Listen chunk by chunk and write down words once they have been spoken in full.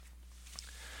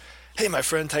Hey, my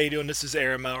friends, how you doing? This is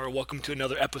Aaron Maurer. Welcome to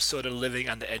another episode of Living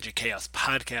on the Edge of Chaos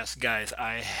podcast. Guys,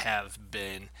 I have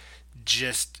been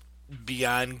just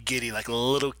beyond giddy, like a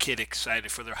little kid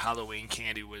excited for their Halloween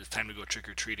candy when it's time to go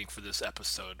trick-or-treating for this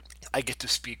episode. I get to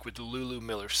speak with Lulu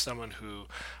Miller, someone who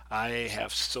I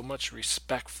have so much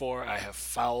respect for. I have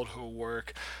followed her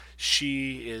work.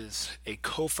 She is a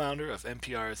co-founder of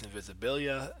NPR's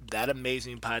Invisibilia, that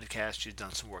amazing podcast. She's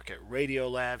done some work at Radio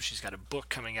Lab. She's got a book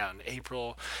coming out in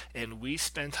April, and we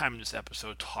spend time in this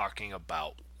episode talking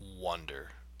about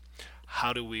wonder.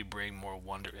 How do we bring more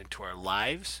wonder into our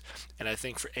lives? And I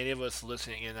think for any of us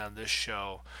listening in on this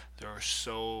show, there are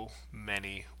so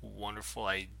many wonderful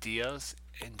ideas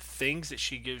and things that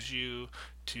she gives you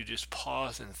to just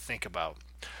pause and think about.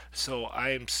 So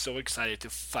I am so excited to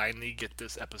finally get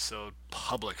this episode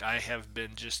public. I have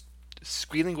been just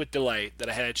squealing with delight that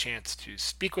I had a chance to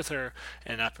speak with her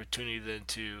and an opportunity then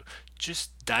to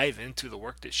just dive into the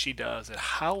work that she does and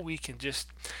how we can just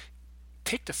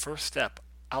take the first step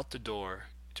out the door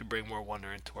to bring more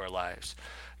wonder into our lives.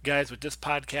 Guys, with this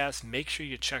podcast, make sure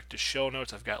you check the show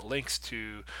notes. I've got links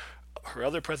to her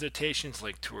other presentations,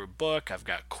 linked to her book. I've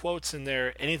got quotes in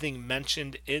there. Anything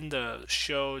mentioned in the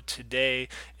show today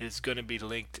is going to be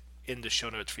linked in the show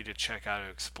notes for you to check out and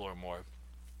explore more.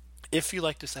 If you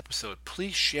like this episode,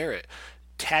 please share it.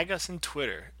 Tag us in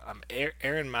Twitter. I'm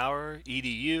Aaron Maurer,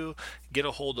 EDU. Get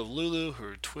a hold of Lulu.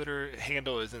 Her Twitter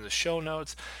handle is in the show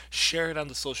notes. Share it on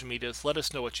the social medias. Let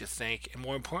us know what you think. And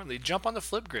more importantly, jump on the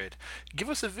Flipgrid. Give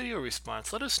us a video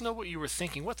response. Let us know what you were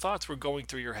thinking, what thoughts were going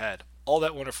through your head. All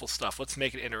that wonderful stuff. Let's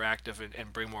make it interactive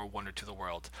and bring more wonder to the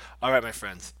world. All right, my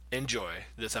friends, enjoy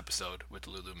this episode with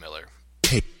Lulu Miller.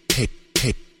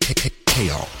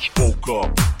 Chaos. Woke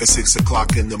up at 6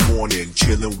 o'clock in the morning,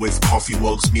 chilling with coffee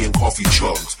mugs, me and coffee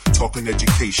chugs, talking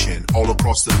education all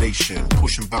across the nation,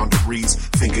 pushing boundaries,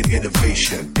 thinking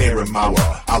innovation. Aaron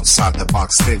Maurer, outside the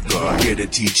box thinker, here to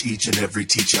teach each and every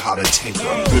teacher how to tinker.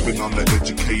 Living on the edge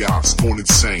of chaos, going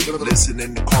insane.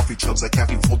 Listening to coffee chugs like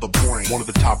caffeine for the brain. One of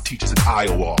the top teachers in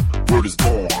Iowa, word is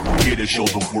born, here to show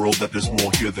the world that there's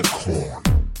more here than corn.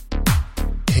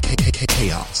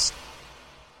 Chaos.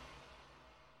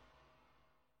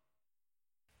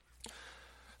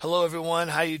 Hello, everyone.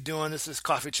 How you doing? This is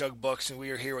Coffee Chug Books, and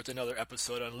we are here with another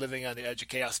episode on Living on the Edge of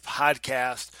Chaos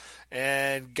podcast.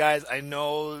 And guys, I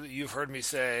know you've heard me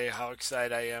say how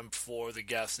excited I am for the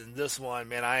guests in this one.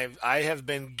 Man, I have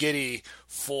been giddy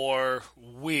for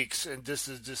weeks, and this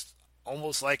is just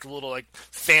almost like a little like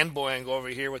fanboying over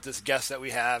here with this guest that we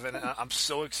have, and I'm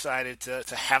so excited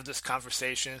to have this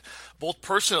conversation, both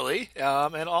personally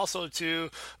and also to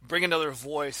bring another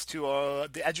voice to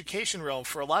the education realm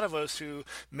for a lot of us who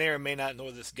may or may not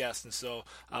know this guest. And so,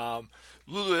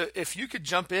 Lulu, if you could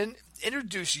jump in,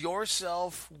 introduce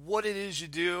yourself, what it is you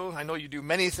do. I know you do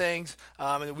many things,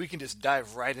 and then we can just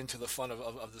dive right into the fun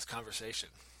of this conversation.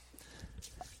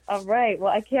 All right.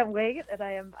 Well, I can't wait, and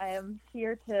I am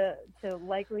here to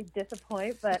likely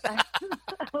disappoint, but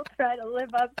I'll try to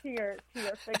live up to your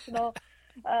fictional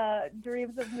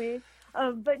dreams of me.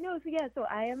 But no, so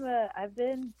I am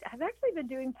I've actually been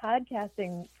doing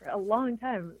podcasting for a long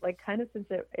time, like kind of since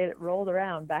it rolled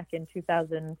around back in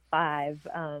 2005.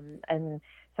 And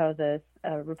so I was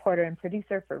a reporter and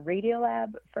producer for Radio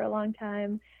Lab for a long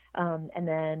time. And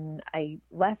then I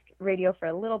left radio for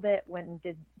a little bit, went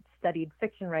and studied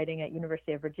fiction writing at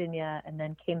University of Virginia, and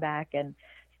then came back and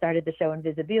started the show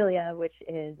Invisibilia, which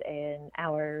is an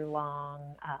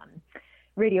hour-long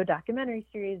radio documentary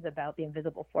series about the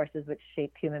invisible forces which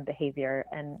shape human behavior.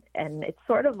 And it's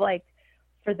sort of like,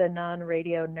 for the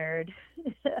non-radio nerd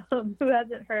who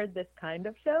hasn't heard this kind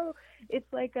of show, it's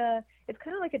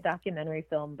kind of like a documentary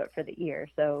film, but for the ear.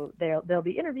 So there'll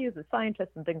be interviews with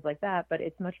scientists and things like that, but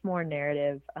it's much more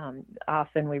narrative.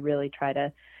 Often we really try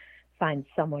to find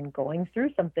someone going through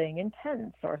something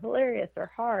intense or hilarious or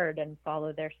hard and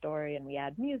follow their story, and we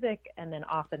add music, and then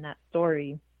often that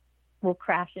story will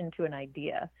crash into an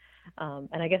idea. And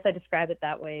I guess I describe it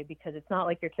that way because it's not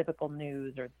like your typical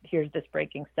news or here's this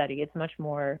breaking study. It's much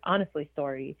more, honestly,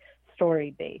 story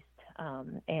based.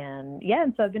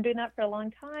 And so I've been doing that for a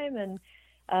long time, and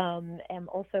am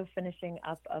also finishing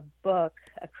up a book,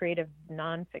 a creative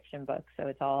nonfiction book. So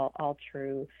it's all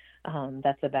true.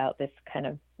 That's about this kind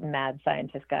of mad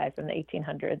scientist guy from the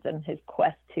 1800s and his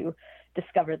quest to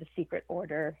discover the secret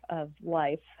order of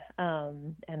life,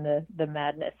 and the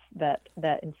madness that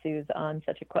ensues on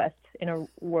such a quest in a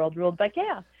world ruled by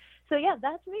chaos. So yeah,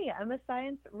 that's me. I'm a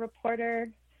science reporter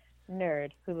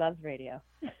nerd who loves radio.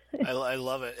 I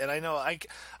love it. And I know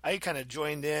I kind of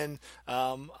joined in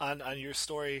on your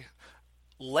story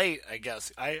late, I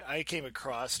guess, I came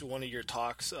across one of your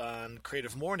talks on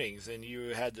creative mornings, and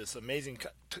you had this amazing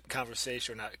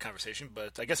conversation, or not conversation,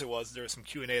 but I guess it was. There was some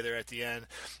Q&A there at the end,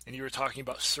 and you were talking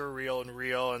about surreal and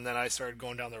real, and then I started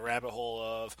going down the rabbit hole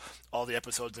of all the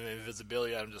episodes of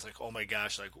Invisibility. I'm just like, oh my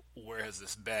gosh, like where has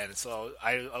this been? And so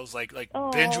I was like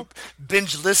Oh,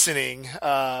 binge listening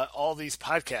all these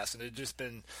podcasts, and it's just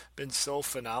been so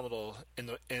phenomenal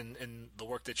in the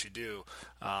work that you do.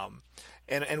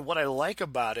 And what I like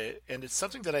about it, and it's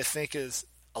something that I think is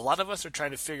a lot of us are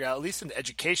trying to figure out, at least in the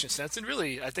education sense, and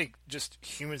really I think just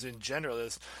humans in general,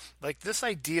 is like this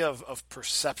idea of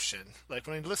perception. Like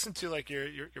when you listen to like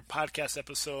your podcast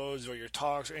episodes or your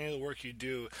talks or any of the work you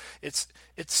do, it's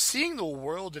seeing the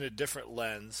world in a different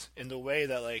lens, in the way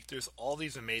that like there's all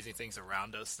these amazing things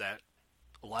around us that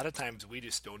a lot of times we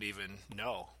just don't even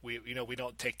know. We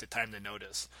don't take the time to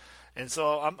notice. And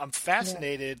so I'm yeah.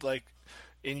 fascinated, like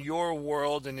in your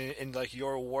world and in like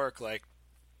your work, like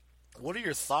what are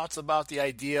your thoughts about the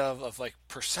idea of like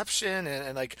perception,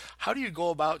 and like how do you go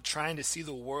about trying to see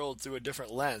the world through a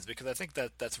different lens? Because I think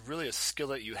that that's really a skill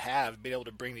that you have, being able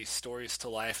to bring these stories to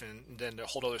life, and then a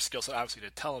whole other skill set obviously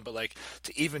to tell them, but like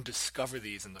to even discover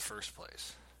these in the first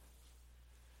place.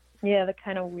 Yeah, the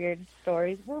kind of weird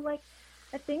stories. Well, like,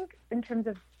 I think in terms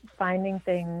of finding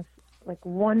things like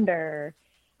wonder,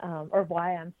 or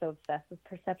why I'm so obsessed with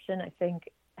perception, I think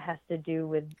has to do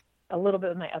with a little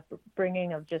bit of my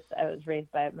upbringing of just, I was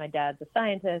raised by, my dad's a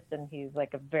scientist and he's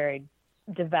like a very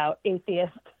devout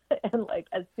atheist. And like,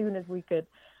 as soon as we could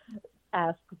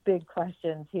ask big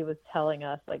questions, he was telling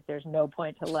us like, there's no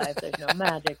point to life. There's no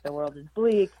magic. The world is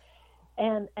bleak.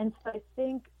 And so I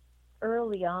think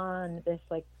early on, this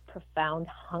like profound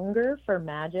hunger for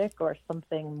magic or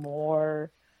something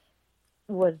more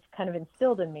was kind of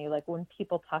instilled in me. Like when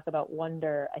people talk about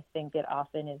wonder, I think it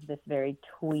often is this very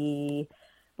twee,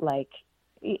 like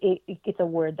it's a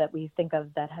word that we think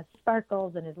of that has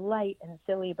sparkles and is light and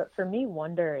silly. But for me,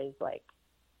 wonder is like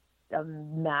a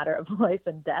matter of life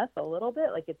and death a little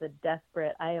bit. Like it's a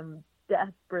desperate, I am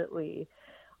desperately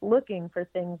looking for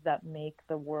things that make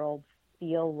the world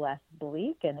feel less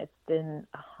bleak. And it's been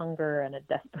a hunger and a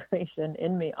desperation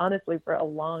in me, honestly, for a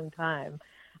long time.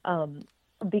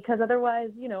 Because otherwise,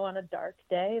 on a dark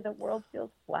day, the world feels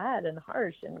flat and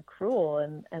harsh and cruel.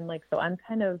 And like, so I'm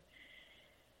kind of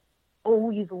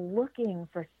always looking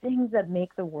for things that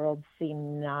make the world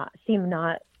seem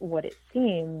not what it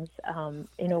seems,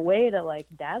 in a way to like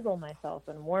dazzle myself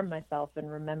and warm myself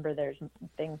and remember there's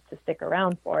things to stick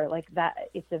around for. Like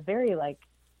that, it's a very like,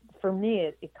 for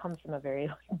me, it comes from a very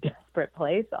like, desperate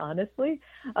place, honestly.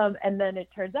 And then it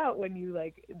turns out when you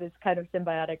like this kind of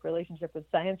symbiotic relationship with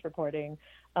science reporting,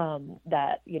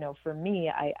 that, for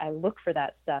me, I look for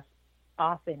that stuff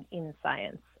often in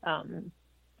science.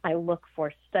 I look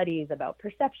for studies about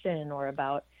perception or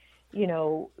about,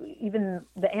 even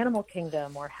the animal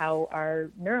kingdom or how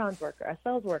our neurons work or our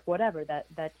cells work, whatever,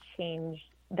 that change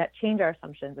our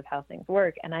assumptions of how things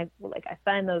work. And I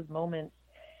find those moments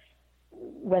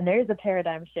when there's a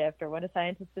paradigm shift or when a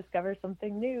scientist discovers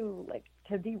something new, like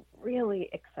to be really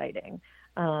exciting,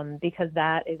 because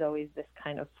that is always this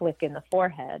kind of flick in the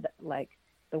forehead, like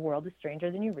the world is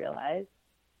stranger than you realize.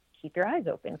 Keep your eyes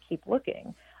open, keep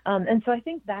looking. And so I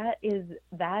think that is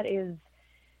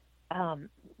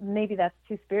maybe that's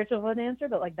too spiritual of an answer,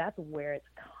 but like that's where it's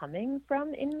coming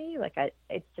from in me. Like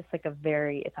it's just like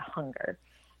it's a hunger.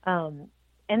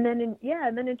 And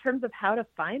then in terms of how to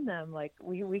find them, like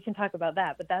we can talk about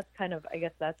that, but that's kind of, I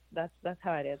guess that's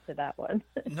how I'd answer that one.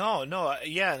 No, no,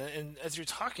 yeah, and as you're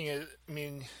talking, I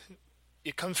mean,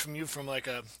 it comes from you from like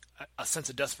a sense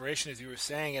of desperation, as you were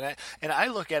saying, and I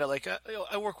look at it like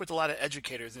I work with a lot of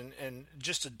educators and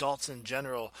just adults in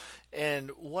general,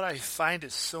 and what I find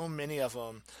is so many of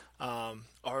them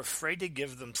are afraid to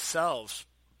give themselves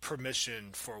permission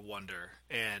for wonder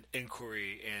and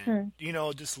inquiry, and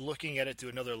Hmm. just looking at it through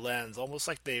another lens, almost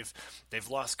like they've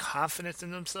lost confidence in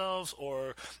themselves,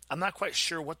 or I'm not quite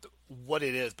sure what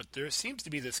it is, but there seems to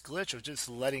be this glitch of just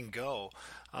letting go.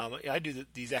 I do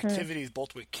these Hmm. activities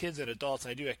both with kids and adults,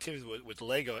 and I do activities with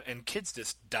Lego, and kids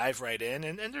just dive right in,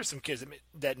 and there's some kids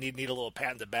that need a little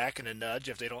pat in the back and a nudge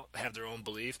if they don't have their own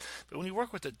belief. But when you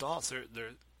work with adults,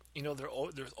 they're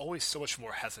always so much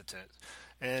more hesitant,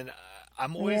 and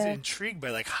I'm always Yeah. intrigued by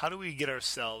like how do we get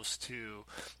ourselves to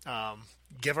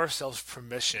give ourselves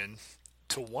permission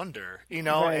to wonder,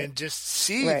 Right. and just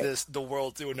see Right. the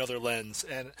world through another lens.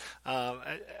 And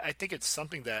I think it's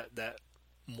something that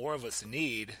more of us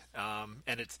need,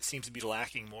 and it seems to be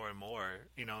lacking more and more,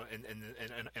 in our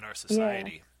Yeah.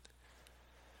 society.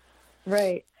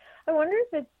 Right. I wonder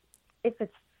if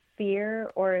it's fear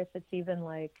or if it's even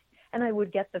like, And I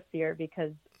would get the fear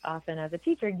because often as a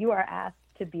teacher, you are asked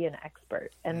to be an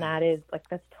expert. And that is like,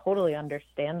 that's totally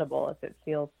understandable if it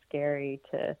feels scary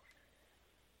to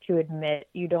admit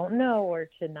you don't know, or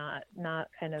to not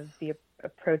kind of be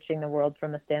approaching the world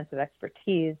from a stance of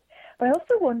expertise. But I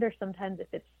also wonder sometimes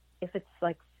if it's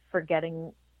like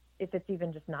forgetting, if it's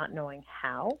even just not knowing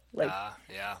how, like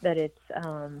yeah. that it's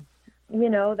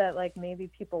that like maybe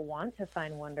people want to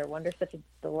find wonder. Wonder's such a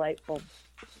delightful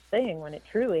thing when it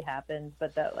truly happens,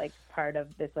 but that like part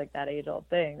of this, like that age old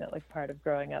thing, that like part of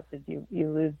growing up is you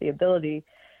lose the ability.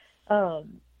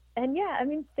 And yeah, I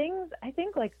mean, things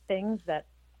that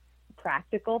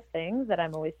practical things that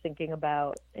I'm always thinking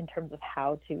about in terms of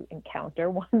how to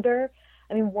encounter wonder.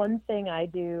 I mean, one thing I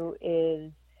do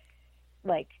is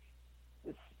like,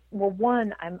 well,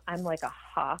 one, I'm like a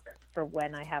hawk for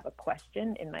when I have a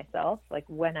question in myself, like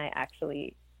when I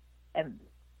actually am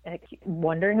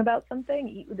wondering about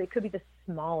something. It could be the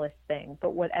smallest thing,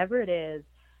 but whatever it is,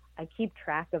 I keep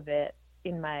track of it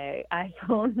in my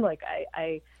iPhone, like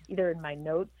I either in my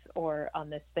notes or on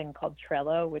this thing called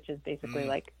Trello, which is basically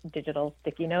like digital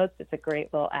sticky notes. It's a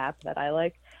great little app that I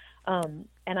like. And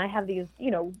I have these,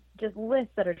 just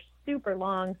lists that are super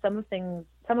long, some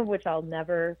of which I'll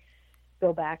never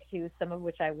go back to, some of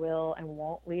which I will and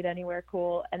won't lead anywhere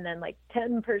cool. And then like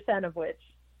 10% of which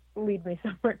lead me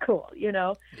somewhere cool,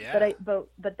 Yeah.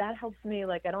 But that helps me.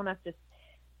 Like, I don't have to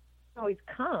always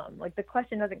come. Like, the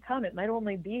question doesn't come. It might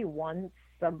only be once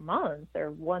a month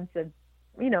or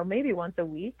maybe once a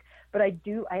week. But I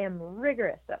am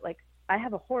rigorous that, like, I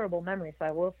have a horrible memory, so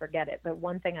I will forget it. But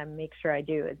one thing I make sure I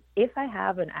do is if I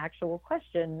have an actual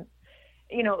question,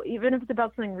 even if it's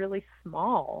about something really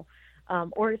small,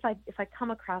 or if I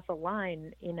come across a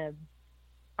line in a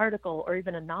article or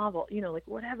even a novel, like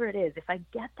whatever it is, if I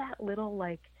get that little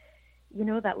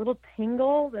that little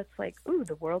tingle that's like, ooh,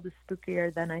 the world is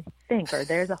spookier than I think, or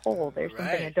there's a hole, there's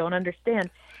something I don't understand,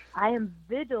 I am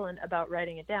vigilant about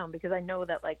writing it down, because I know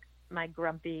that like my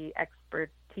grumpy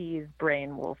expertise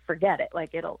brain will forget it.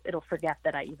 Like it'll forget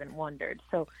that I even wondered.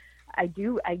 So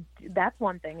that's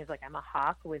one thing, is like I'm a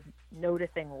hawk with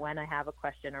noticing when I have a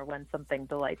question or when something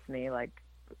delights me. Like,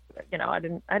 I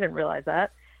didn't realize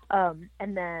that.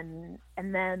 And then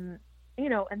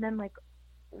like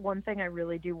one thing I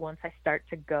really do once I start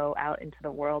to go out into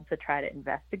the world to try to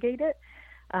investigate it.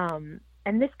 And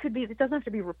it doesn't have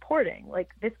to be reporting. Like,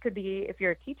 this could be, if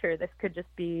you're a teacher, this could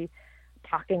just be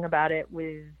talking about it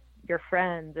with your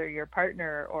friends or your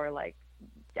partner, or like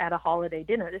at a holiday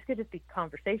dinner. This could just be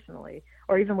conversationally,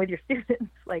 or even with your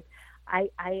students. Like, I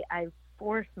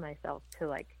force myself to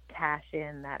like cash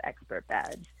in that expert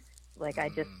badge. Like, I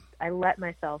let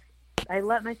myself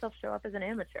show up as an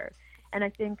amateur. And I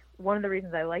think one of the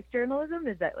reasons I like journalism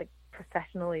is that, like,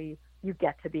 professionally, you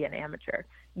get to be an amateur.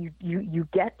 You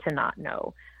get to not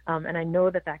know. And I know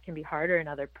that can be harder in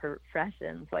other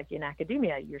professions. Like in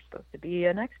academia, you're supposed to be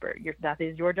an expert. That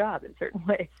is your job in certain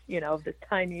ways, this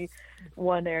tiny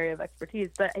one area of expertise.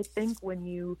 But I think when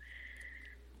you're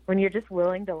just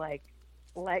willing to like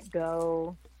let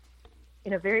go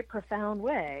in a very profound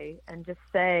way and just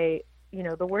say,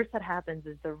 the worst that happens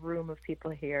is the room of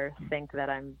people here think that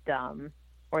I'm dumb,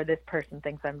 or this person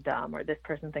thinks I'm dumb, or this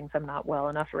person thinks I'm not well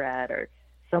enough read, or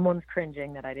someone's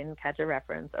cringing that I didn't catch a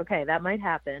reference. Okay, that might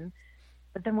happen.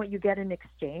 But then what you get in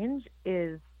exchange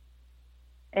is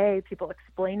A, people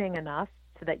explaining enough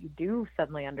so that you do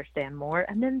suddenly understand more,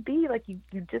 and then B, like you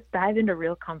just dive into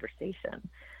real conversation.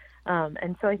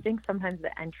 And so I think sometimes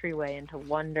the entryway into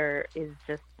wonder is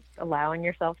just allowing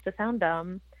yourself to sound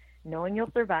dumb, knowing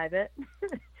you'll survive it,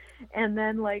 and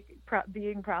then like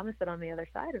being promised that on the other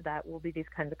side of that will be these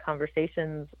kinds of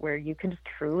conversations where you can just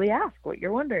truly ask what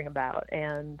you're wondering about.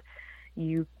 And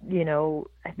I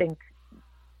think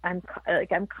I'm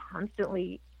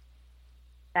constantly,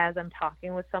 as I'm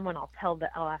talking with someone, I'll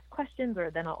ask questions, or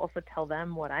then I'll also tell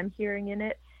them what I'm hearing in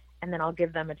it, and then I'll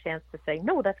give them a chance to say,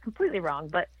 no, that's completely wrong,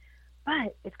 but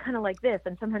it's kind of like this.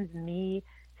 And sometimes me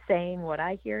saying what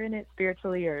I hear in it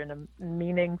spiritually, or in a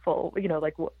meaningful,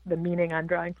 like the meaning I'm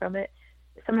drawing from it,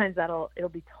 sometimes it'll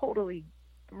be totally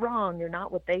wrong, or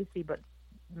not what they see, but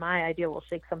my idea will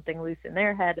shake something loose in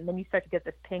their head, and then you start to get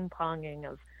this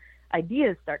ping-ponging of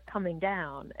ideas start coming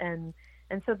down. And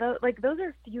so those are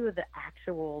a few of the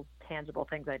actual tangible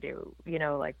things I do,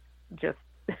 like just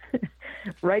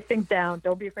write things down,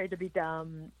 don't be afraid to be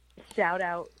dumb, share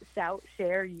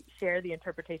the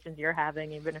interpretations you're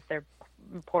having, even if they're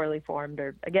poorly formed,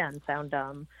 or again sound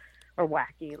dumb or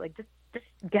wacky. Like, just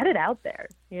get it out there,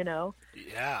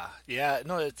 Yeah.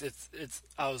 No,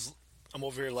 I'm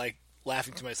over here like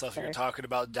laughing to myself. You're talking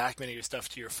about documenting your stuff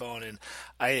to your phone, and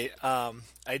I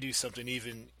do something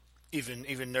even even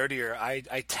nerdier,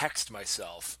 I text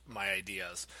myself my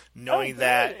ideas, Oh, knowing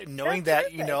that great. knowing That's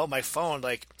that perfect. my phone,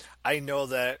 like, I know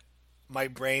that my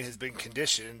brain has been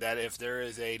conditioned that if there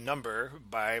is a number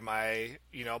by my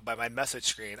by my message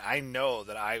screen, I know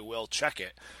that I will check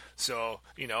it. So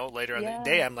later on the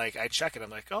day, Yeah. I'm like, I check it, I'm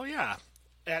like, oh yeah.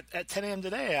 At 10 a.m.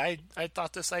 today, I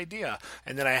thought this idea,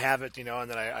 and then I have it, and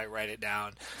then I write it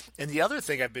down. And the other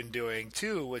thing I've been doing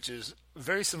too, which is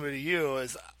very similar to you,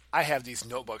 is I have these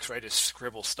notebooks where I just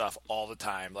scribble stuff all the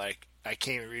time. Like, I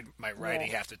can't even read my Yeah.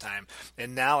 writing half the time.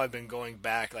 And now I've been going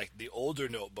back, like the older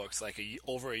notebooks, like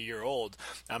over a year old.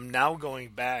 I'm now going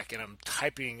back and I'm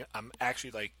typing. I'm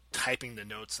actually like typing the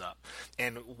notes up.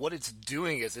 And what it's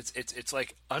doing is it's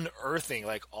like unearthing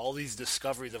like all these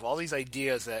discoveries of all these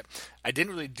ideas that I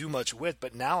didn't really do much with,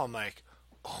 but now I'm like,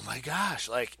 oh my gosh,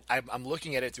 like I'm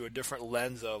looking at it through a different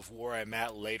lens of where I'm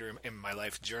at later in my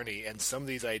life journey, and some of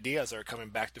these ideas are coming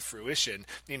back to fruition,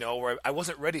 where I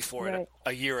wasn't ready for it Right.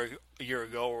 a year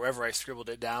ago, or wherever I scribbled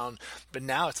it down, but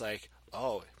now it's like,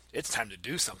 oh, it's time to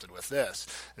do something with this.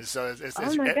 And so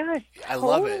Oh my gosh, I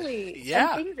love it. totally. And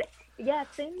Yeah. things, yeah,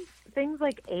 things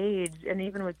like age, and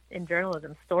even in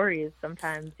journalism, stories.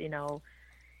 Sometimes, I'll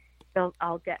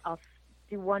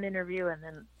do one interview and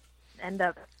then end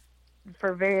up,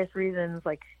 for various reasons,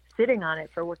 like sitting on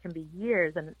it for what can be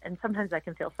years, and sometimes that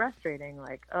can feel frustrating,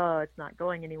 like, oh, it's not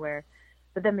going anywhere.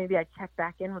 But then maybe I check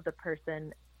back in with the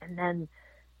person, and then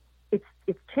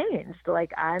it's changed.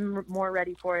 Like, I'm more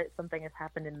ready for it. Something has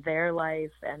happened in their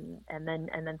life, and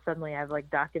then suddenly I've like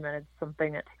documented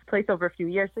something that takes place over a few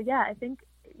years. So yeah, I think,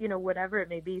 whatever it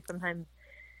may be, sometimes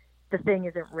the thing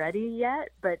isn't ready yet,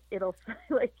 but it'll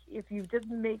like, if you just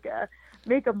make a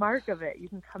mark of it, you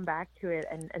can come back to it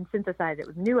and synthesize it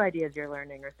with new ideas you're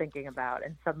learning or thinking about,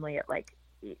 and suddenly it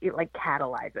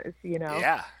catalyzes.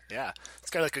 Yeah, yeah. It's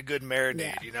kind of like a good Yeah.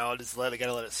 marinade, just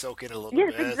gotta let it soak in a little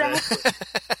Yes, bit. exactly.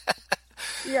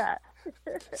 Yeah.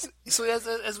 So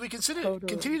as we Totally.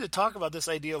 continue to talk about this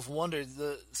idea of wonder,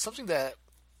 something that,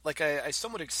 like, I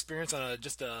somewhat experienced on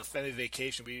just a family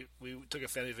vacation. We took a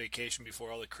family vacation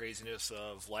before all the craziness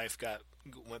of life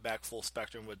went back full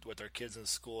spectrum with our kids in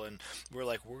school, and we're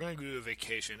like, we're gonna go to a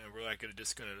vacation, and we're like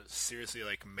gonna seriously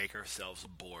like make ourselves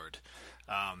bored.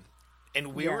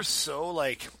 And we Yeah. were so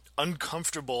like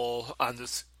uncomfortable on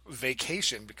this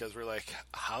vacation because we're like,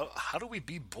 how do we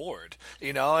be bored,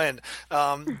 and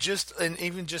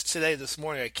even just today, this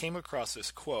morning, I came across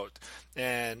this quote,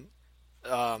 and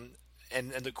um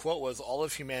and the quote was, all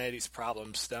of humanity's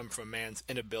problems stem from man's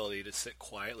inability to sit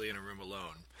quietly in a room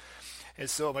alone. And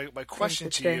so my question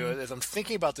to you Interesting. is, I'm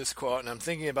thinking about this quote, and I'm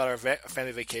thinking about our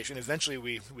family vacation. Eventually,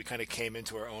 we kind of came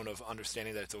into our own of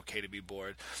understanding that it's okay to be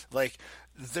bored. Like,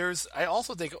 I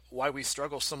also think why we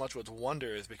struggle so much with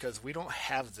wonder is because we don't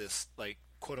have this, like,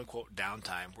 quote unquote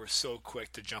downtime. We're so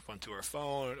quick to jump onto our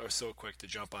phone, or so quick to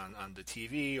jump on the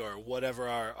TV, or whatever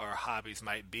our hobbies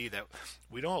might be, that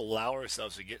we don't allow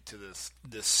ourselves to get to this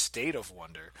state of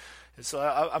wonder. And so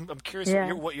I'm curious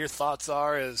Yeah. what your thoughts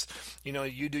are, as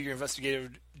you do your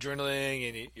investigative journaling,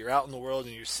 and you're out in the world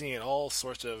and you're seeing all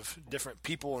sorts of different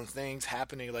people and things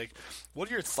happening. Like, what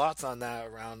are your thoughts on that,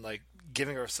 around like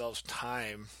giving ourselves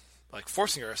time, like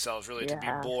forcing ourselves really to be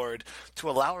Yeah. bored, to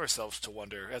allow ourselves to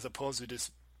wonder, as opposed to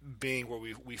just being where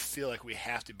we feel like we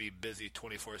have to be busy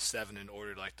 24/7 in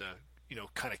order, like, to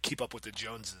kind of keep up with the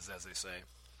Joneses, as they say.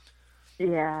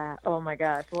 Yeah. Oh my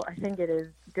gosh. Well, I think it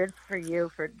is good for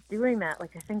you for doing that.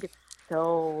 Like, I think it's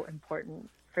so important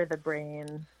for the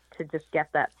brain to just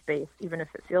get that space, even if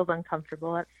it feels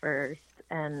uncomfortable at first.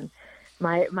 And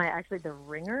my actually, the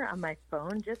ringer on my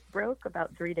phone just broke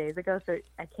about 3 days ago, so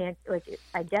I can't, like,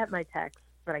 I get my texts,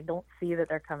 but I don't see that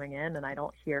they're coming in, and I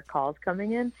don't hear calls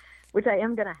coming in, which I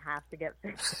am gonna have to get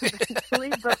fixed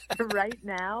eventually. But for right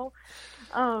now,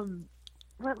 um,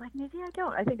 well, like, maybe I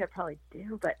don't. I think I probably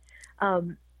do, but oh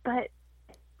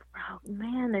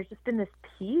man, there's just been this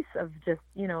piece of just,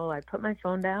 I put my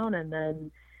phone down,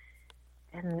 and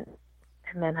and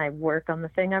then I work on the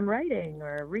thing I'm writing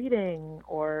or reading,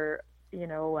 or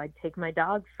I take my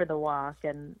dog for the walk,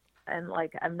 and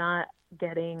like, I'm not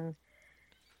getting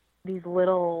these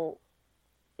little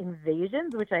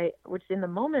invasions, which in the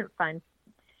moment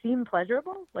seem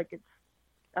pleasurable, like it's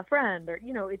a friend, or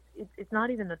it's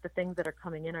not even that the things that are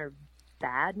coming in are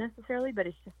bad necessarily, but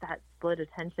it's just that split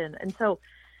attention. And so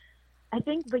I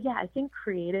think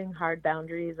creating hard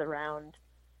boundaries around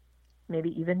maybe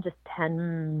even just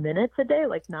 10 minutes a day,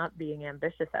 like, not being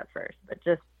ambitious at first, but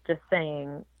just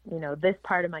saying, this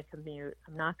part of my commute,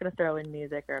 I'm not going to throw in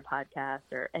music or a podcast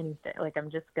or anything. Like, I'm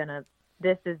just going to,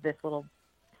 this is this little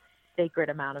sacred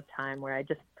amount of time where I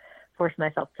just force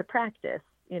myself to practice,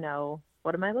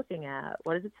 What am I looking at?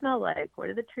 What does it smell like? What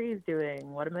are the trees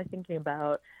doing? What am I thinking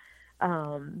about?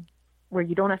 Where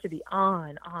you don't have to be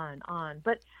on.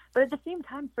 But at the same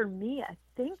time, for me, I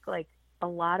think like a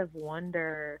lot of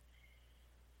wonder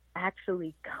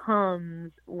actually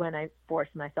comes when I force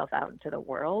myself out into the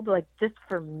world. Like just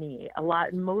for me,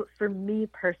 for me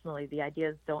personally, the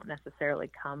ideas don't necessarily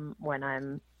come when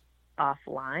I'm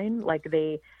offline. Like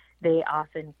they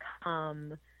often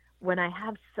come when I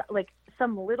have like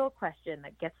some little question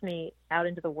that gets me out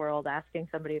into the world, asking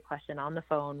somebody a question on the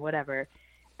phone, whatever,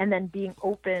 and then being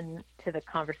open to the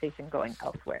conversation going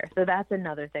elsewhere. So that's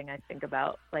another thing I think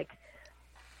about, like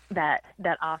that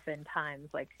oftentimes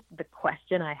like the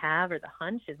question I have or the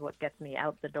hunch is what gets me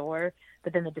out the door,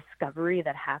 but then the discovery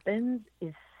that happens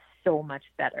is so much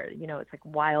better. You know, it's like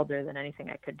wilder than anything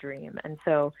I could dream. And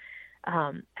so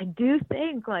I do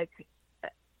think like,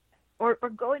 or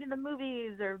going to the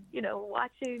movies or, you know,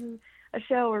 watching a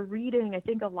show or reading, I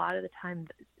think a lot of the time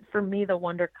for me, the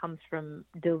wonder comes from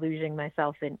deluging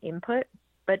myself in input,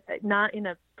 but not in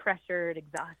a pressured,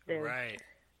 exhaustive, Right.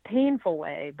 painful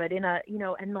way, but in a, you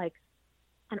know, and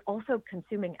also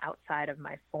consuming outside of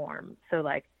my form. So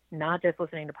like not just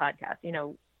listening to podcasts, you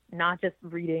know, not just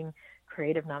reading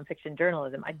creative nonfiction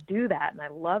journalism. I do that and I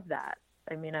love that.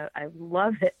 I mean, I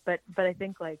love it, but I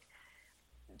think like,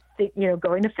 you know,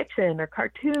 going to fiction or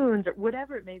cartoons or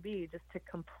whatever it may be, just to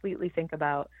completely think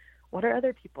about what are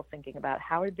other people thinking about?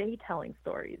 How are they telling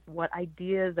stories? What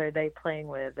ideas are they playing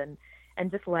with? And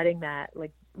just letting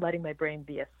my brain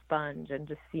be a sponge and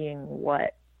just seeing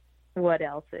what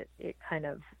else it kind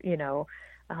of, you know,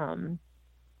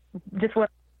 just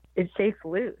what it shakes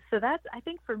loose. So that's, I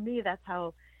think for me, that's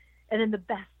how, and then the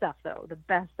best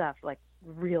stuff like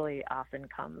really often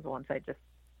comes once I just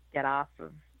get off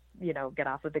of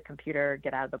the computer,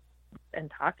 get out of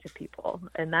and talk to people.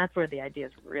 And that's where the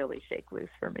ideas really shake loose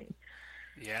for me.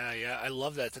 Yeah, I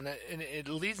love that, and it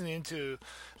leads me into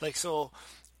like so.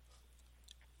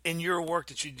 In your work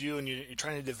that you do, and you're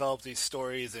trying to develop these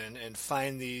stories and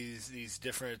find these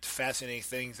different fascinating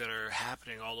things that are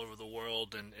happening all over the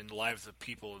world and in the lives of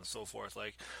people and so forth.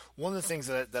 Like one of the things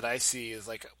that I see is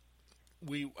like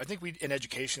I think we in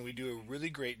education we do a really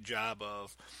great job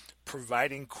of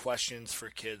providing questions for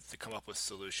kids to come up with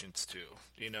solutions to,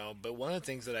 you know. But one of the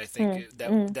things that I think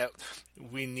that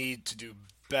we need to do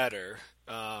better,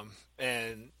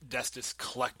 and that's just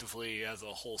collectively as a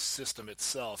whole system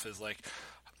itself, is like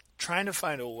trying to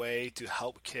find a way to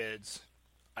help kids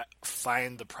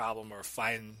find the problem or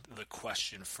find the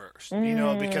question first, you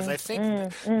know, because I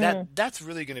think that's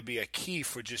really going to be a key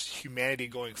for just humanity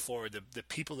going forward. The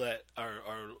people that are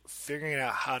figuring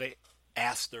out how to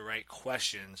ask the right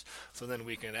questions, so then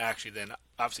we can actually then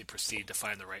obviously proceed to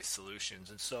find the right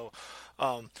solutions. And so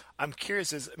I'm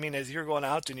curious, as you're going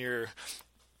out and you're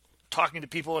talking to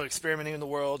people and experimenting in the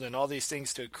world and all these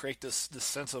things to create this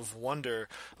sense of wonder,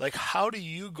 like how do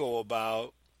you go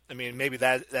about, I mean, maybe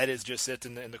that is just it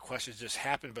and the questions just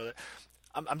happen, but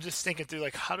I'm just thinking through,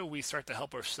 like, how do we start to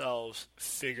help ourselves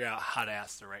figure out how to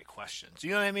ask the right questions?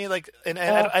 You know what I mean? Like, and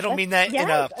I don't mean that in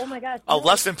oh my gosh, a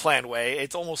lesson plan way.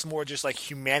 It's almost more just like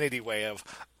humanity way of,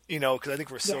 you know, because I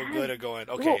think we're so good at going,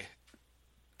 okay,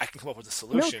 I can come up with a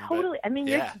solution. No, totally. But, I mean,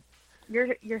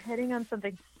 you're hitting on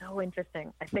something so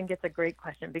interesting. I think it's a great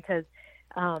question because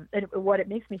and what it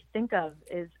makes me think of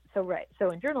is, so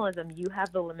in journalism, you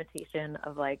have the limitation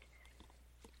of like,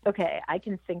 okay, I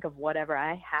can think of whatever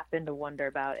I happen to wonder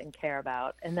about and care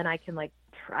about, and then I can like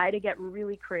try to get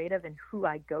really creative in who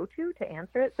I go to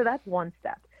answer it. So that's one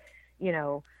step. You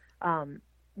know,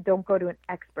 don't go to an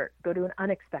expert, go to an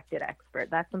unexpected expert.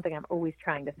 That's something I'm always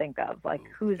trying to think of, like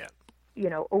who's, you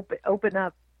know, open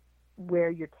up where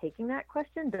you're taking that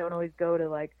question. Don't always go to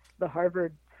like the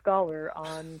Harvard scholar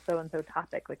on so-and-so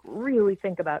topic. Like really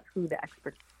think about who the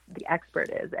expert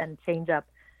is and change up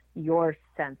your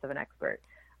sense of an expert.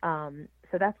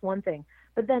 So that's one thing.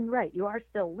 But then, right, you are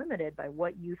still limited by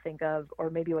what you think of,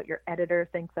 or maybe what your editor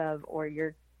thinks of, or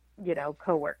your, you know,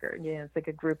 coworker. You know, it's like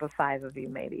a group of 5 of you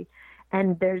maybe.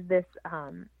 And there's this,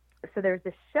 so there's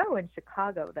this show in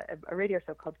Chicago, a radio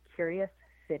show called Curious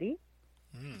City.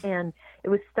 And it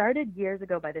was started years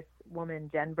ago by this woman,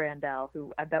 Jen Brandel,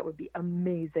 who I bet would be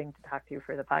amazing to talk to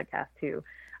for the podcast too.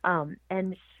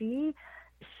 And she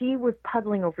was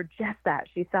puzzling over just that.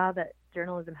 She saw that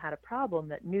journalism had a problem,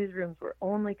 that newsrooms were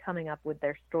only coming up with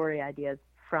their story ideas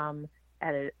from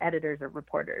editors or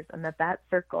reporters, and that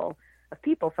circle of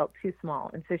people felt too small.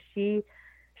 And so she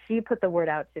put the word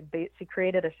out she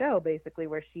created a show basically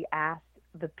where she asked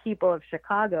the people of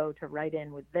Chicago to write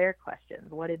in with their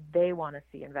questions. What did they want to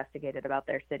see investigated about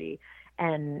their city?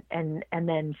 And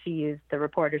then she used the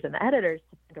reporters and the editors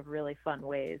to think of really fun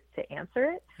ways to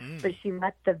answer it. But she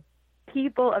let the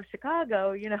people of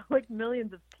Chicago, like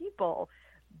millions of people,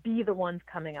 be the ones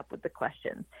coming up with the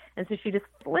questions. And so she just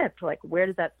flipped, like, where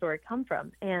does that story come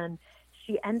from? And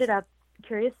she ended up,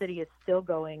 Curious City is still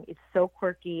going. It's so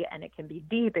quirky, and it can be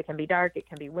deep, it can be dark, it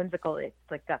can be whimsical. It's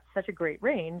like got such a great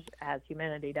range, as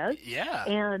humanity does. Yeah.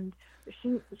 And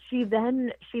she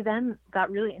then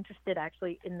got really interested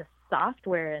actually in the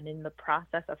software and in the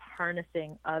process of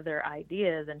harnessing other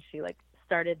ideas. And she like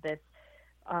started this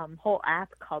whole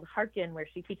app called Harkin, where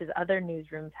she teaches other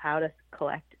newsrooms how to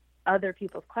collect other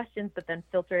people's questions, but then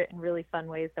filter it in really fun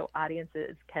ways so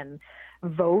audiences can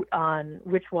vote on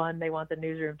which one they want the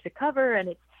newsroom to cover.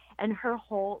 And her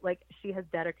whole, like, she has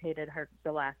dedicated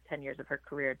the last 10 years of her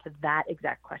career to that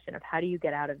exact question of how do you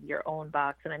get out of your own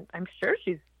box. And I'm sure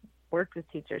she's worked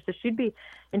with teachers, so she'd be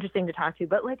interesting to talk to.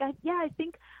 But like, I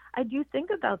do think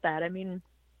about that. I mean,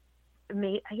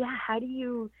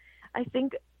 I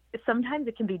think sometimes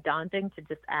it can be daunting to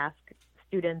just ask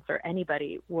students or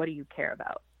anybody, what do you care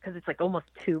about? Because it's like almost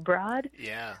too broad.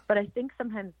 Yeah. But I think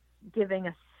sometimes giving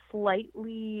a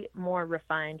slightly more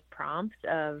refined prompt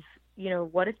of,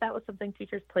 what if that was something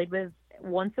teachers played with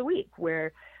once a week,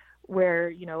 where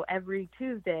every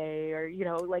Tuesday, or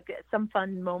like some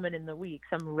fun moment in the week,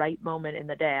 some right moment in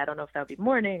the day. I don't know if that would be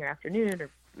morning or afternoon, or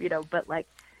but like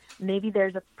maybe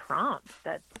there's a prompt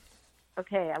that's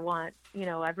okay. I want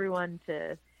everyone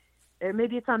to, or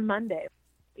maybe it's on Monday,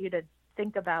 you to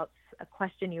think about a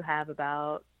question you have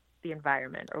about the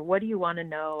environment, or what do you want to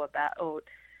know about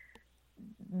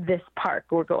this park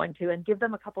we're going to, and give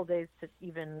them a couple days to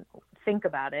even think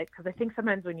about it. Because I think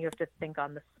sometimes when you have to think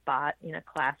on the spot in a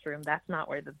classroom, that's not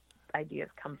where the ideas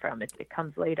come from. It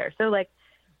comes later. So like,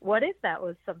 what if that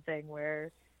was something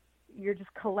where you're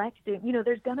just collecting,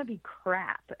 there's going to be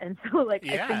crap. And so like,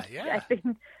 I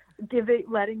think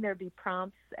letting there be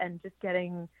prompts and just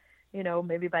getting,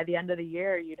 maybe by the end of the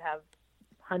year, you'd have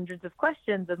hundreds of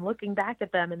questions and looking back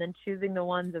at them and then choosing the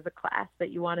ones as a class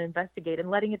that you want to investigate and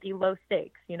letting it be low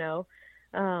stakes,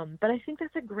 But I think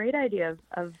that's a great idea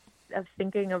of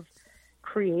thinking of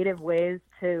creative ways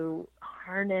to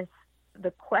harness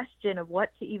the question of what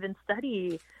to even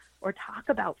study or talk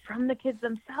about from the kids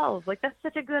themselves. Like, that's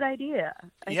such a good idea,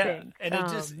 I think. And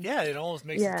it almost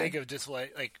makes you think of just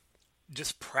like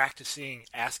just practicing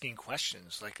asking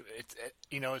questions. Like it's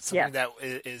something that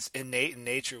is innate in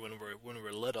nature when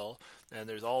we're little, and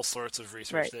there's all sorts of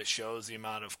research that shows the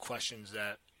amount of questions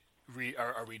that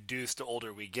are reduced the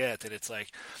older we get. And it's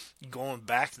like going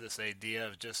back to this idea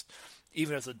of just,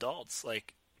 even as adults,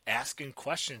 like asking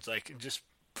questions, like just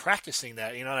practicing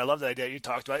that, and I love the idea you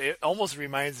talked about. It almost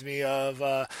reminds me of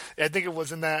I think it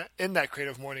was in that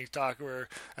Creative Morning talk where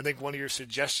I think one of your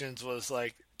suggestions was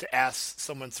like to ask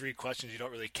someone 3 questions you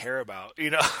don't really care about, Oh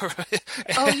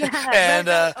yeah. and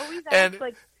always ask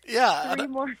like yeah, 3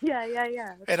 more.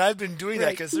 Yeah. And I've been doing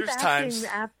that because there's times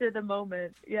after the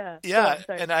moment. Yeah.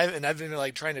 And I've been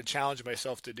like trying to challenge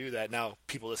myself to do that. Now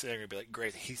people listening are gonna be like,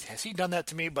 great, has he done that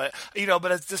to me? But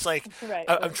but it's just like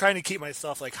I'm trying to keep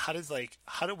myself like, how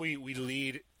do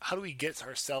we get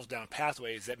ourselves down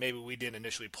pathways that maybe we didn't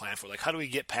initially plan for? Like, how do we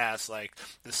get past like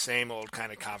the same old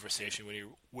kind of conversation when you're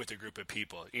with a group of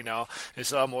people, And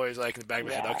so I'm always like in the back of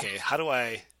my head, okay, how do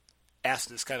I ask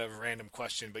this kind of random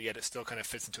question, but yet it still kind of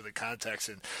fits into the context?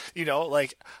 And,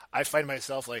 like I find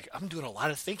myself like, I'm doing a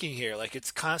lot of thinking here. Like,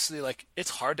 it's constantly like, it's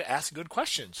hard to ask good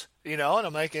questions, and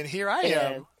I'm like, and here I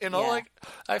am, like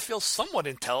I feel somewhat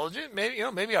intelligent. Maybe,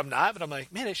 maybe I'm not, but I'm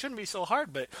like, man, it shouldn't be so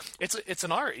hard, but it's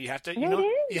an art. You have to,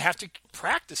 you have to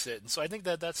practice it. And so I think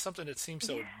that that's something that seems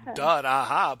so done,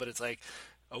 but it's like,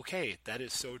 okay, that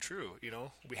is so true.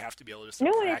 We have to be able to it's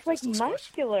like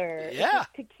muscular. Questions. Yeah.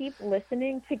 To keep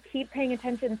listening, to keep paying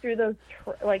attention through those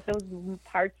those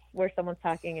parts where someone's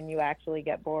talking and you actually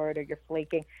get bored or you're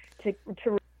flaking. To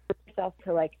yourself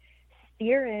to like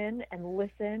steer in and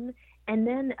listen. And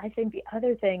then I think the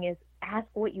other thing is ask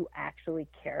what you actually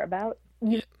care about.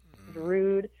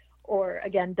 Rude or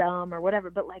again dumb or whatever,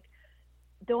 but like,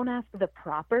 don't ask the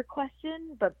proper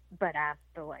question, but ask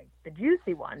the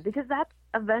juicy one, because that's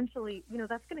eventually,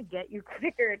 that's going to get you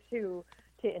quicker to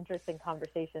interesting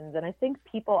conversations. And I think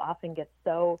people often get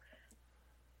so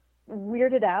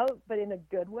weirded out, but in a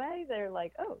good way. They're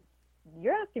like, oh,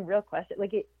 you're asking real questions.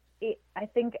 Like I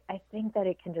think that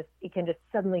it can just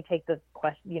suddenly take the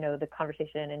question, the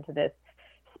conversation into this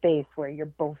space where you're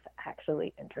both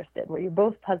actually interested, where you're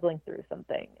both puzzling through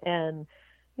something. And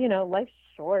life's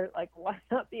short. Like, why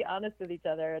not be honest with each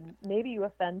other? And maybe you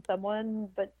offend someone,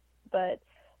 but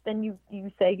then you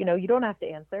say, you don't have to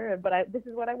answer. But this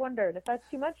is what I wondered. If that's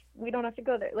too much, we don't have to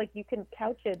go there. Like, you can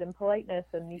couch it in politeness,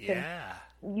 and Yeah.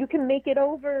 you can make it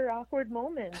over awkward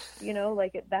moments.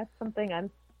 Like that's something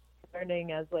I'm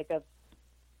learning as like a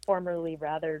formerly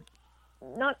rather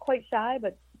not quite shy,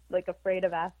 but like afraid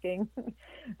of asking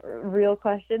real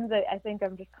questions. I think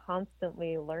I'm just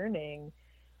constantly learning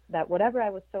that whatever I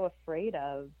was so afraid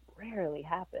of rarely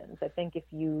happens. I think if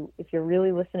you're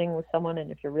really listening with someone,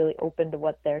 and if you're really open to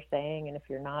what they're saying, and if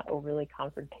you're not overly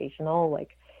confrontational,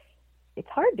 like, it's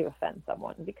hard to offend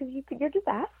someone because you're just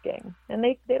asking, and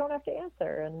they don't have to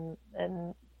answer,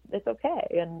 and it's okay.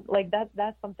 And like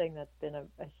that's something that's been a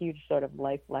huge sort of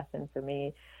life lesson for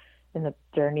me in the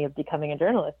journey of becoming a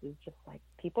journalist, is just like,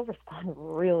 people respond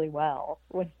really well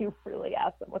when you really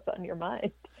ask them what's on your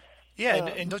mind. Yeah,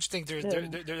 and don't you think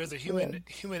there's a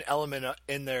human element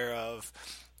in there of,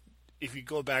 if you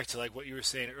go back to like what you were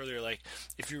saying earlier, like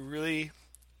if you really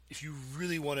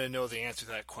want to know the answer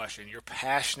to that question, you're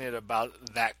passionate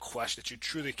about that question that you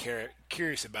truly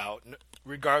curious about,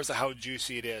 regardless of how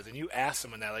juicy it is, and you ask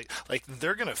someone that, like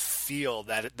they're gonna feel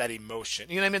that emotion.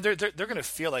 You know what I mean? They're gonna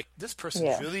feel like this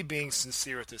person's really being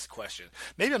sincere with this question.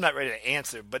 Maybe I'm not ready to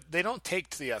answer, but they don't take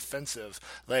to the offensive,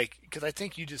 like, because I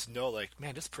think you just know, like,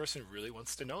 man, this person really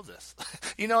wants to know this.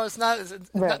 It's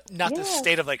not this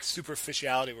state of like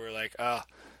superficiality where like,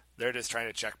 they're just trying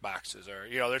to check boxes, or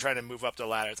they're trying to move up the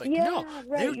ladder. It's like, no,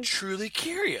 they're truly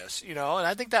curious, and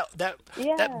I think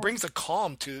that brings a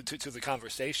calm to the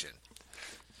conversation.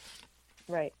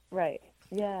 Right.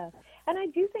 Yeah. And I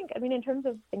do think, in terms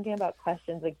of thinking about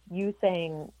questions, like you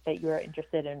saying that you're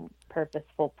interested in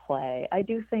purposeful play, I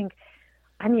do think,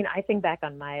 I think back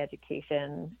on my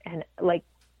education, and like,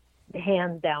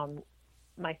 hands down,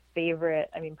 probably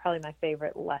my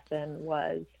favorite lesson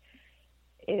was,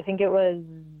 I think it was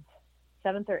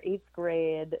 7th or 8th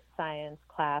grade science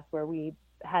class, where we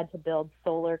had to build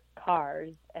solar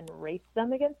cars and race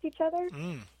them against each other.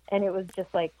 And it was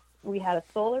just like, we had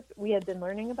been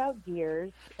learning about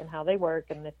gears and how they work,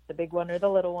 and if the big one or the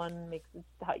little one makes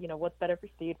what's better for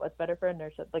speed, what's better for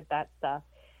inertia, like that stuff.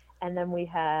 And then we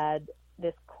had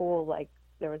this cool, like,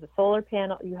 there was a solar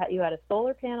panel. You had a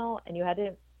solar panel, and you had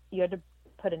to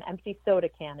put an empty soda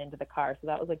can into the car. So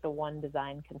that was like the one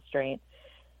design constraint.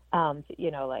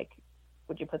 Like,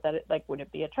 would you put that, like, would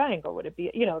it be a triangle? Would it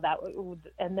be, that,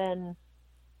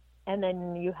 and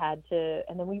then you had to,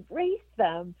 and then we raced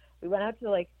them. We went out to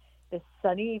like this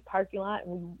sunny parking lot,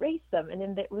 and we raced them. And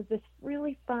then there was this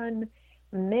really fun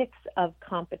mix of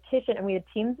competition, and we had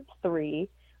teams of 3.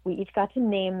 We each got to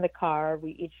name the car.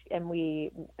 Each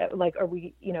team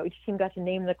got to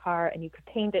name the car, and you could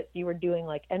paint it. So you were doing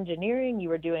like engineering, you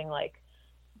were doing like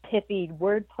pithy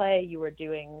wordplay, you were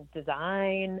doing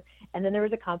design, and then there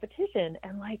was a competition.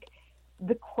 And like,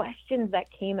 the questions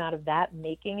that came out of that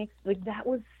that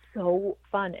was so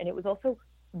fun. And it was also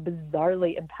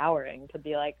bizarrely empowering to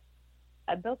be like,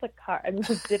 I built a car.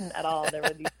 We didn't at all. There were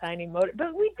these tiny motors,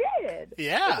 but we did.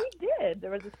 Yeah, we did.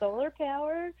 There was a solar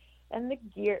power and the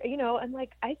gear, and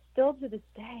like, I still to this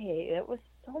day, it was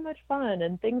so much fun.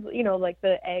 And things, like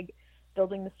the egg,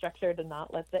 building the structure to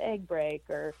not let the egg break,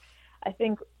 or I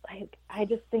think, like, I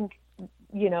just think,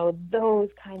 those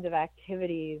kinds of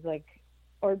activities, like,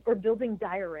 or building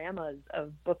dioramas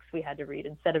of books we had to read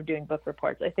instead of doing book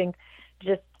reports. I think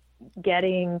just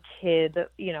getting kids,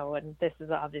 and this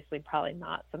is obviously probably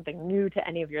not something new to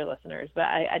any of your listeners, but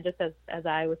I just, as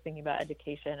I was thinking about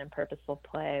education and purposeful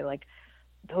play, like,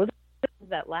 those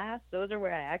that last, those are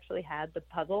where I actually had the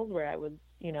puzzles, where I was,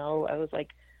 I was like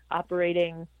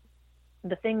operating,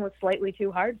 the thing was slightly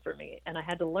too hard for me, and I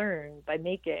had to learn by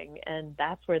making, and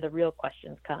that's where the real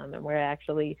questions come, and where I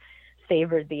actually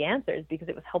favored the answers, because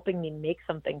it was helping me make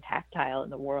something tactile in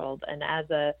the world. And as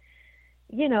a,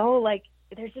 like,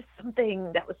 there's just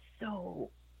something that was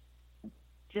so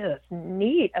just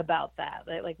neat about that.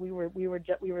 Like, we were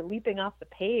leaping off the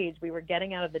page. We were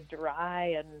getting out of the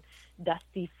dry and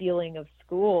dusty feeling of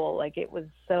school. Like, it was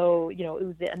so, it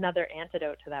was another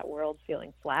antidote to that world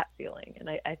feeling flat feeling. And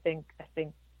I think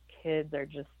kids are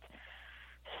just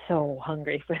so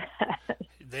hungry for that.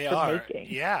 They are. Making.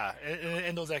 Yeah.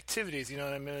 And those activities,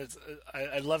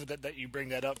 I love it that you bring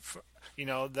that up.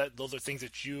 That those are things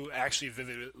that you actually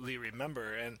vividly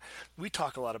remember. And we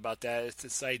talk a lot about that. It's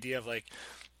this idea of like,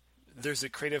 there's the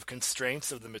creative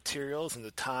constraints of the materials and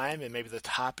the time and maybe the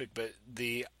topic, but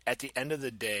at the end of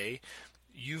the day,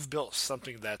 you've built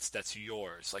something that's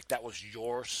yours. Like, that was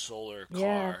your solar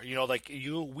car.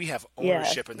 We have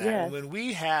ownership in that. And when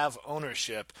we have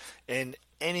ownership in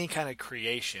any kind of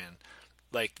creation,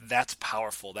 like that's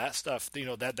powerful. That stuff,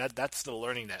 that's the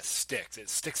learning that sticks. It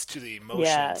sticks to the Yeah.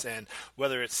 emotions, and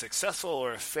whether it's successful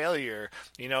or a failure,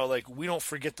 like we don't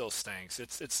forget those things.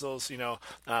 It's those, Yeah.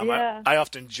 I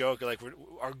often joke like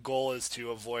our goal is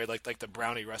to avoid like the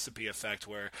brownie recipe effect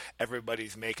where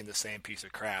everybody's making the same piece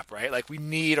of crap, right? Like we Yeah.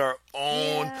 need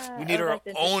Oh, our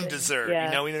that's own interesting. dessert.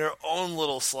 Yeah. We need our own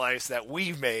little slice that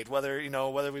we've made, whether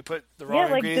we put the Yeah,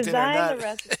 wrong like ingredients in or design not. the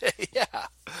recipe. Yeah.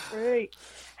 Right.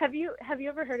 Have you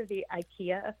ever heard of the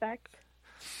IKEA effect?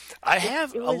 I It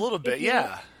have it a was little if bit, you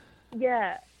yeah.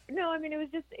 Yeah. No, I mean,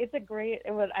 it's a great,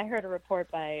 I heard a report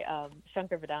by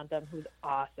Shankar Vedantam, who's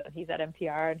awesome. He's at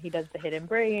NPR and he does the hidden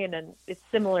brain, and it's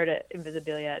similar to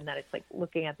Invisibilia in that it's like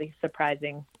looking at these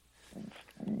surprising,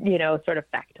 sort of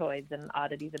factoids and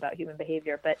oddities about human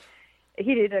behavior. But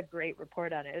he did a great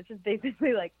report on it. It's just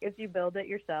basically like if you build it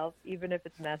yourself, even if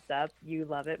it's messed up, you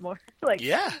love it more. like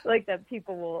Yeah. like that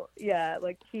people will, yeah,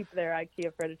 like keep their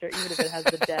IKEA furniture even if it has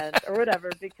the dent or whatever,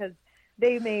 because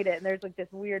they made it, and there's like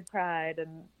this weird pride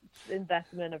and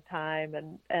investment of time,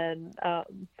 and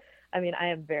I mean, I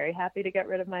am very happy to get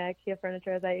rid of my IKEA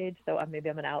furniture as I age, so maybe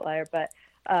I'm an outlier, but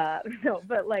no,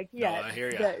 but like, No, yeah, I hear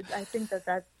ya. I think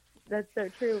that's so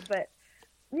true. But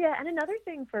yeah, and another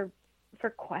thing for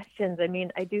questions, I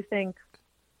mean, I do think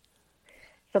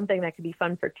something that could be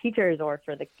fun for teachers or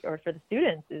for the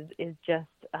students is just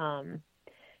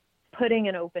putting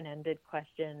an open-ended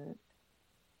question,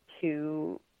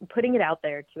 to putting it out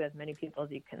there to as many people as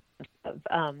you can.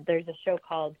 There's a show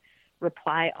called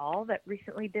Reply All that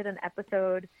recently did an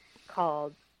episode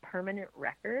called Permanent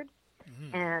Record.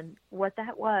 And what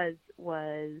that was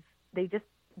they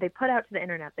put out to the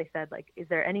internet, they said, like, is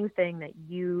there anything that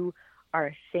you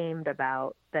are ashamed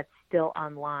about that's still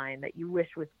online that you wish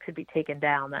could be taken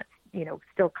down, that,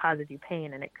 still causes you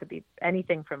pain? And it could be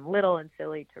anything from little and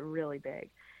silly to really big.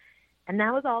 And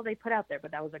that was all they put out there,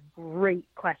 but that was a great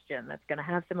question that's going to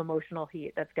have some emotional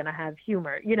heat, that's going to have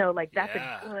humor, like that's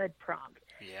Yeah. a good prompt.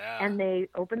 Yeah. And they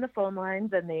opened the phone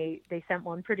lines, and they sent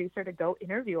one producer to go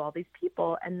interview all these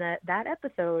people. And that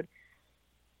episode,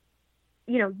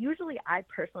 usually I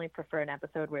personally prefer an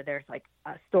episode where there's like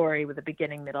a story with a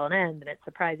beginning, middle, and end, and it's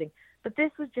surprising. But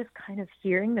this was just kind of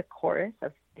hearing the chorus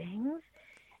of things,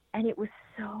 and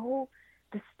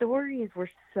the stories were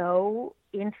so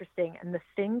interesting, and the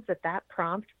things that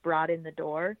prompt brought in the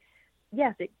door.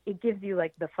 Yes, it gives you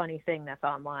like the funny thing that's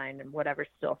online and whatever's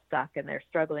still stuck and they're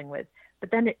struggling with.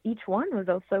 But then each one was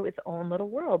also its own little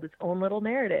world, its own little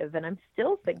narrative. And I'm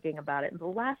still thinking about it. And the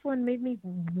last one made me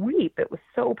weep. It was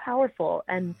so powerful.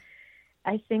 And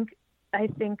I think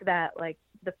that like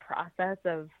the process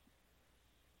of,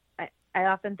 I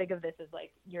often think of this as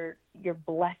like you're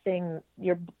blessing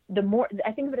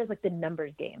I think of it as like the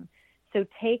numbers game. So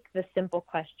take the simple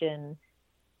question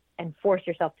and force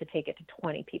yourself to take it to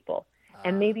 20 people.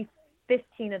 And maybe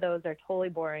 15 of those are totally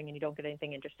boring and you don't get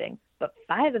anything interesting. But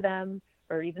 5 of them,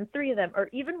 or even 3 of them, or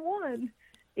even one,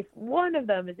 if one of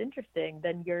them is interesting,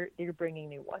 then you're bringing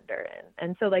new wonder in.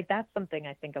 And so like that's something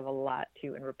I think of a lot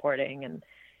too in reporting, and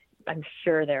I'm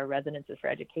sure there are resonances for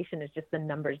education, is just the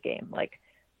numbers game. Like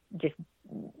just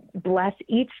bless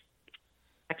each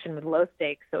action with low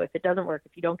stakes. So if it doesn't work,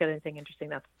 if you don't get anything interesting,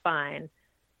 that's fine.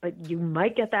 But you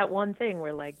might get that one thing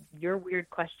where like your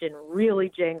weird question really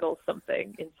jangles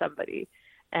something in somebody.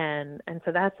 And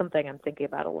so that's something I'm thinking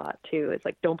about a lot too, is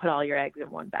like, don't put all your eggs in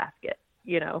one basket,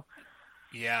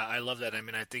 Yeah, I love that. I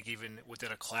mean, I think even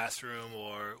within a classroom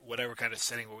or whatever kind of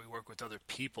setting where we work with other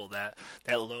people, that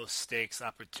low stakes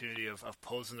opportunity of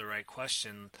posing the right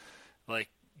question, like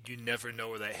you never know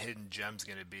where that hidden gem's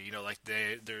going to be. Like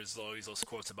there's always those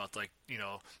quotes about like,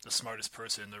 the smartest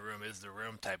person in the room is the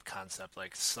room type concept.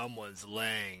 Like someone's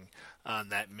laying on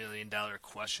that $1 million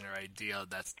question or idea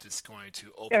that's just going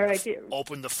to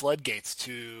open the floodgates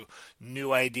to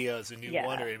new ideas and new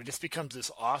wonder. It just becomes this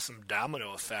awesome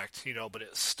domino effect, but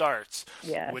it starts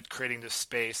with creating this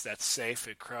space that's safe.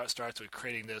 It starts with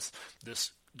creating this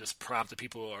prompt that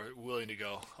people are willing to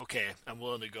go, okay, I'm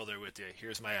willing to go there with you.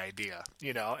 Here's my idea,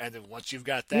 and then once you've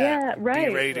got that, be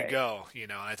ready to go,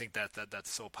 and I think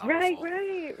that's so powerful.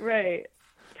 Right.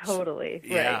 Totally.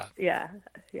 Yeah. Right.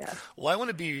 Yeah. Well, I want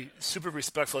to be super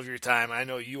respectful of your time. I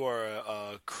know you are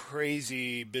a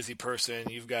crazy busy person.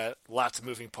 You've got lots of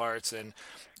moving parts, and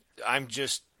I'm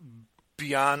just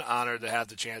beyond honored to have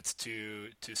the chance to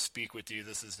speak with you.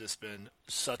 This has just been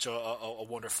such a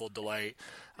wonderful delight.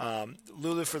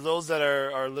 Lulu, for those that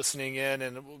are listening in,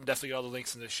 and we'll definitely get all the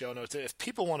links in the show notes, if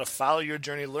people want to follow your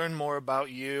journey, learn more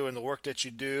about you and the work that you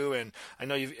do, and I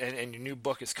know and your new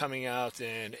book is coming out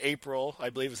in April, I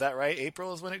believe. Is that right?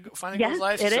 April is when it finally goes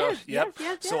live? It So, is. yep.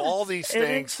 Yes. So all these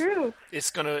things, It is true.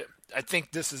 it's going to, I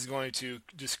think this is going to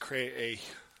just create a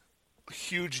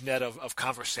huge net of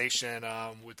conversation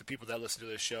with the people that listen to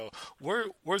this show.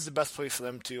 Where's the best place for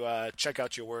them to check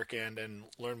out your work and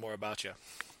learn more about you?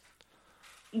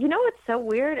 You know what's so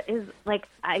weird is like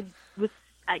I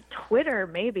Twitter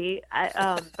maybe,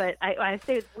 but I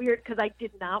say it's weird because I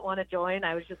did not want to join.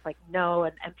 I was just like no,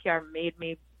 and NPR made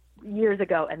me years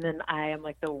ago, and then I am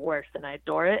like the worst, and I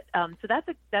adore it. So that's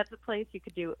a place you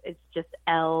could do. It's just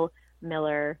L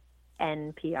Miller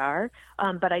NPR.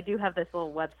 But I do have this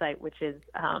little website which is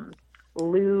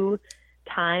Lou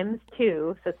times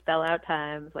two, so spell out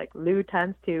times like Lou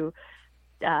times two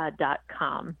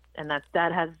 .com, and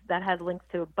that has links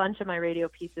to a bunch of my radio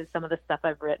pieces, some of the stuff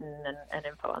I've written, and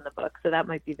info on the book. So that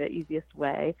might be the easiest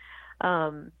way.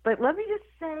 But let me just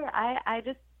say, I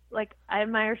just like I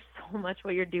admire so much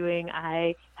what you're doing.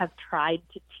 I have tried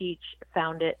to teach,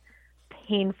 found it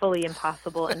painfully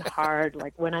impossible and hard.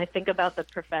 Like when I think about the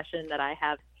profession that I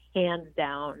have hands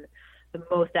down the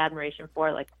most admiration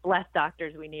for, like bless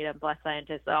doctors, we need them, bless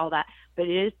scientists, all that, but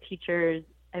it is teachers.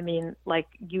 I mean, like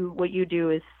what you do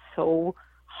is so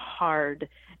hard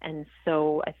and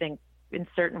so, I think in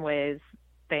certain ways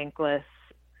thankless,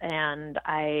 and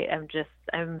I'm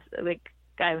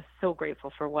so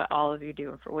grateful for what all of you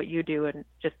do and for what you do, and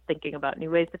just thinking about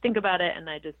new ways to think about it. And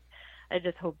I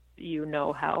just hope you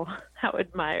know how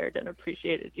admired and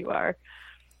appreciated you are.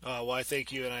 Well, I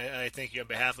thank you, and I thank you on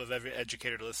behalf of every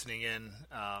educator listening in.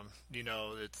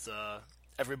 It's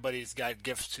everybody's got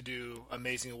gifts to do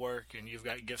amazing work, and you've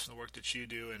got gifts in the work that you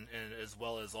do, and as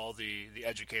well as all the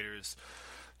educators.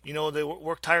 They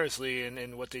work tirelessly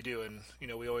in what they do, and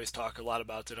we always talk a lot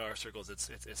about in our circles.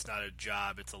 It's not a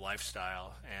job; it's a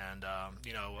lifestyle, and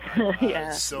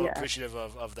I'm so appreciative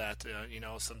of that.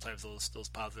 Sometimes those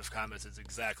positive comments is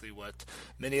exactly what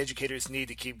many educators need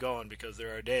to keep going, because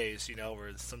there are days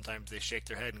where sometimes they shake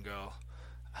their head and go,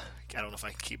 I don't know if I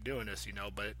can keep doing this,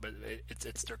 but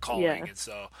it's their calling, and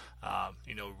so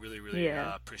really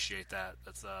appreciate that.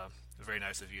 That's very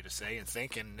nice of you to say and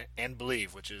think and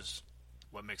believe, which is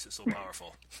what makes it so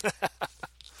powerful.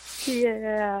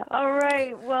 Yeah. All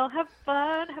right. Well, have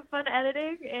fun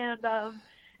editing,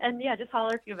 and yeah, just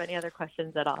holler if you have any other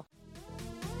questions at all.